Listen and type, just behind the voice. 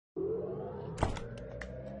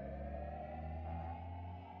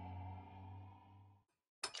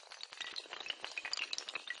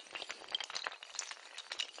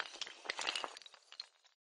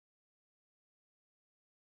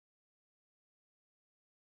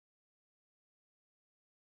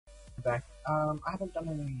Back. I haven't done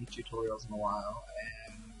any tutorials in a while,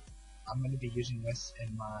 and I'm going to be using this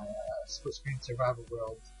in my split screen survival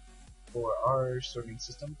world for our sorting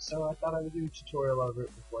system, so I thought I would do a tutorial of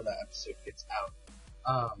it before that episode gets out.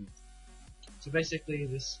 So basically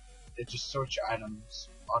it just sorts your items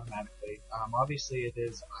automatically. Obviously it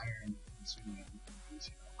is iron consuming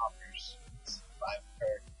using hoppers. It's 5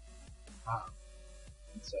 per.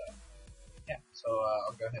 And so yeah, so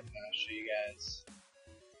I'll go ahead and show you guys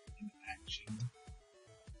in action.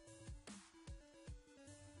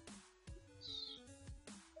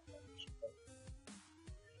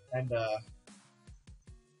 And alright,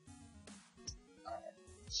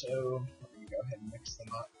 so we're gonna go ahead and mix them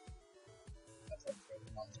up. That's how I throw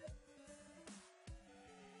them on there.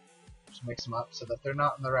 Just mix them up so that they're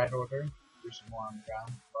not in the right order. There's some more on the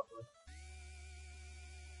ground, probably.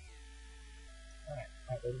 Alright,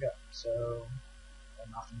 there we go. So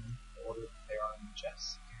they're not in the order that they are in the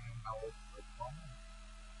chest, and I'll wait for them.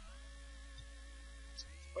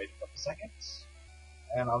 Wait a couple seconds,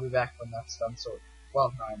 and I'll be back when that's done sorting. Well,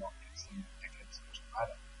 no, I won't. I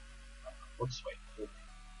don't know. We'll just wait.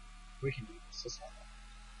 We can do this. This one.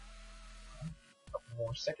 A couple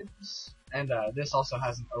more seconds. And this also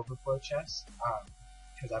has an overflow chest,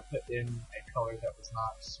 because I put in a color that was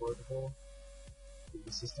not sortable through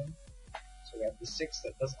the system. So we have the 6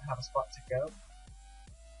 that doesn't have a spot to go.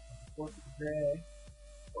 4 for the gray,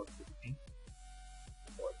 4 for the pink,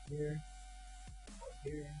 4 here, 4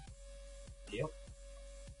 here. Yep.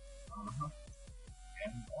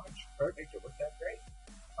 And orange. Perfect, it worked out great.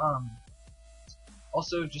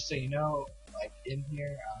 Also, just so you know, like in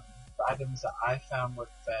here, the items that I found work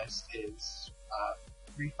best is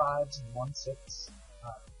 3 5s and 1 6.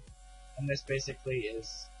 And this basically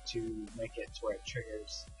is to make it to where it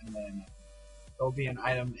triggers, and then there'll be an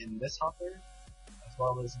item in this hopper, as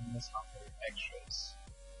well as in this hopper extras.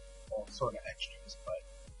 Well, sort of extras, but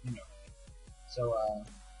you know. So,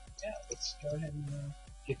 yeah, let's go ahead and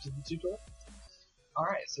get to the tutorial.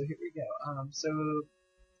 Alright, so here we go. So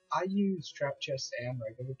I use trap chests and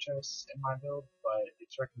regular chests in my build, but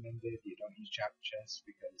it's recommended you don't use trap chests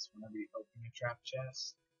because whenever you open a trap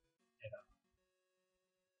chest,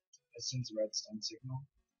 it sends a redstone signal,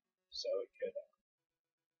 so it could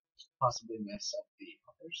possibly mess up the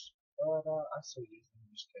hoppers. But I still use them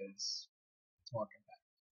just because it's more compact.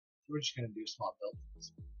 So we're just gonna do a small build.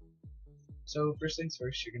 So first things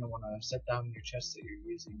first, you're going to want to set down your chest that you're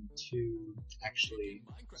using to actually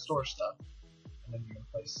store stuff, and then you're going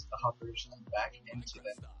to place the hoppers on the back into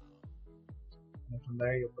them. And then from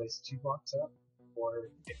there you'll place 2 blocks up, or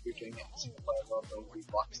if you're doing it in single player world, there'll be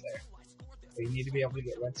blocks there. But you need to be able to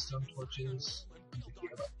get redstone torches and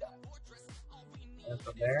repeater like that. And then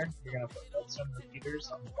from there, you're going to put redstone repeaters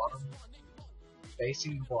on the bottom,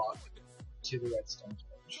 facing the block to the redstone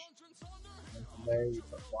torch. And from there you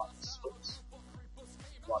put blocks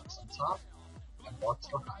on top and blocks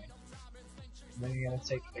behind. And then you're going to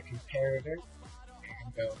take the comparator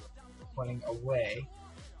and go pointing away,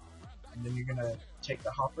 and then you're going to take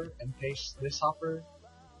the hopper and face this hopper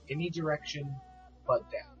any direction but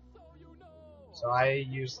down. So I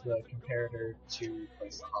use the comparator to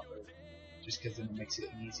place the hopper just because then it makes it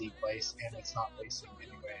an easy place and it's not facing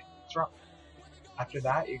any way it's wrong. After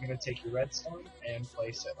that, you're going to take your redstone and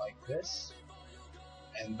place it like this,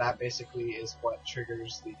 and that basically is what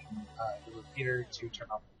triggers the repeater to turn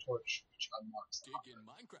off the torch, which unlocks the hopper.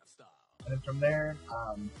 And then from there,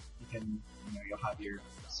 you'll have your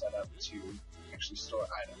setup to actually store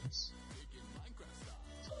items.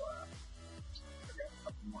 So I got a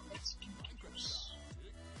couple more lights you can use.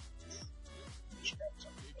 Just grab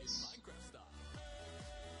some of this.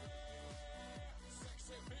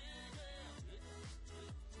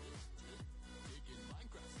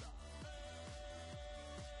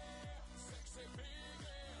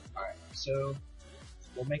 Alright, so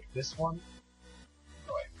we'll make this one.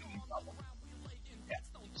 Oh wait, we need that one. Yeah.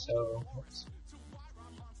 So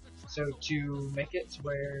to make it to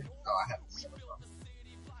where I have this set up wrong.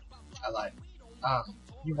 I lied.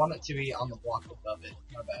 You want it to be on the block above it,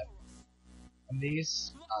 my bad. And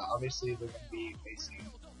these, obviously they're gonna be facing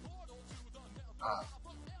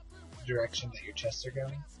the direction that your chests are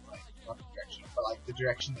going. Like not the direction, but like the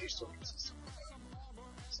direction that your sorting system is going.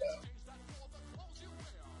 So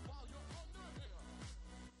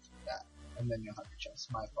and then you'll have your chests.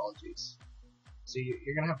 My apologies. So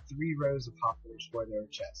you're going to have 3 rows of hoppers where there are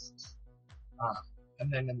chests.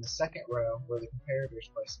 And then in the second row, where the comparator is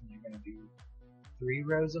placing, you're going to do 3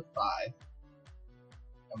 rows of 5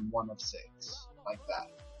 and 1 of 6, like that.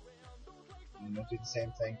 And you'll do the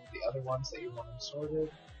same thing for the other ones that you want them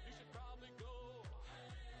sorted.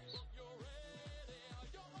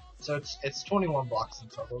 So it's 21 blocks in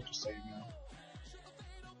total, just so you know.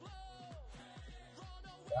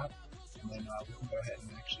 That, and then we can go ahead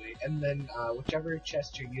and actually, and then whichever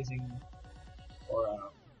chest you're using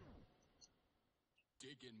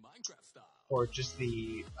for just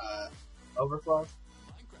the overflow,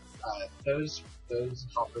 those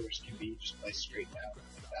hoppers can be just placed straight down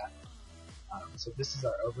like that. So this is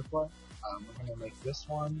our overflow. We're going to make this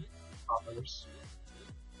one hoppers,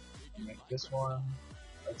 and make this one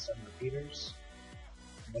redstone repeaters,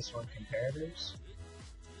 and this one comparators,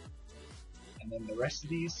 and then the rest of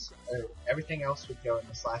these, or everything else would go in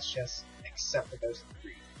this last chest except for those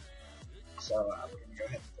three. So we're going to go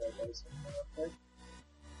ahead and throw those in there real quick.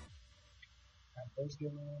 Have those go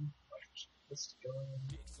in, wait for this to go in,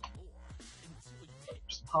 wait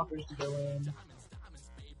for some hoppers to go in,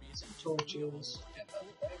 some torches, and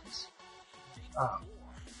other things.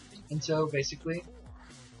 And so basically,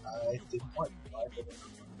 it didn't work.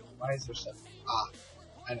 Why is there stuff?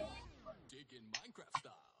 I know.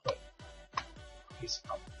 Put a piece of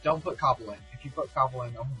cobble. Don't put cobble in. If you put cobble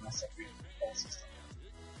in, it'll mess up your whole system.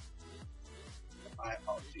 My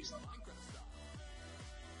apologies on that.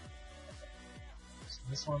 Okay. So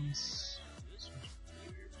this one's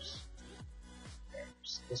computers.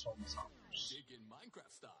 This one was hoppers.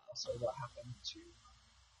 Also, what happened to?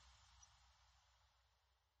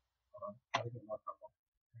 Hold on. How to get more cobble?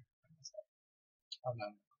 Oh no,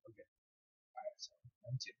 okay. Alright, so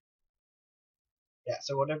 1, 2. Yeah,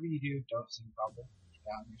 so whatever you do, don't sing cobble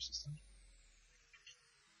down your system.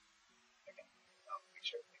 Okay, I'll make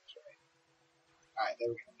sure everything's right. Alright, there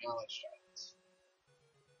we go. Now let's try this.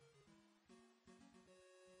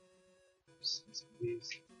 Just some of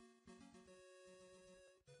these.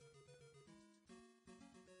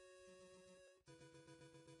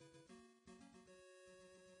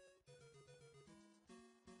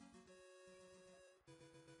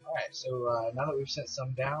 Alright, so now that we've sent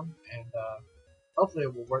some down, and hopefully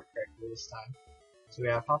it will work correctly this time. So we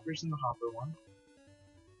have hoppers in the hopper one,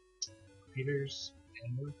 repeaters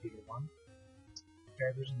in the repeater one,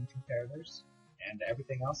 comparators in the comparators, and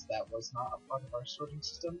everything else that was not a part of our sorting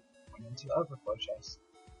system went into the overflow chest.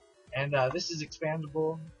 And this is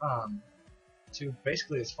expandable to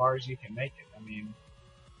basically as far as you can make it. I mean,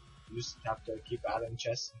 you just have to keep adding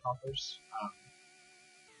chests and hoppers.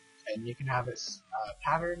 And you can have it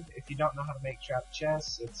patterned. If you don't know how to make trap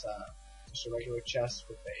chests, it's just a regular chest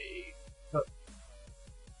with a hook.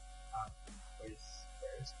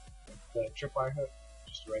 Where's the tripwire hook?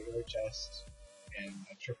 Just a regular chest and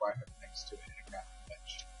a tripwire hook next to it and a crafting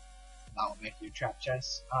bench. That will make you trap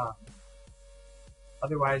chests.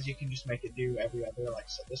 Otherwise, you can just make it do every other. Like,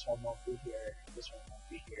 so this one won't be here, this one won't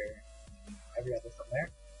be here, and every other from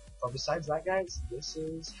there. But besides that, guys, this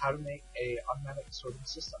is how to make a automatic sorting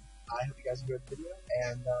system. I hope you guys enjoyed the video,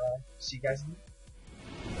 and see you guys in the next one.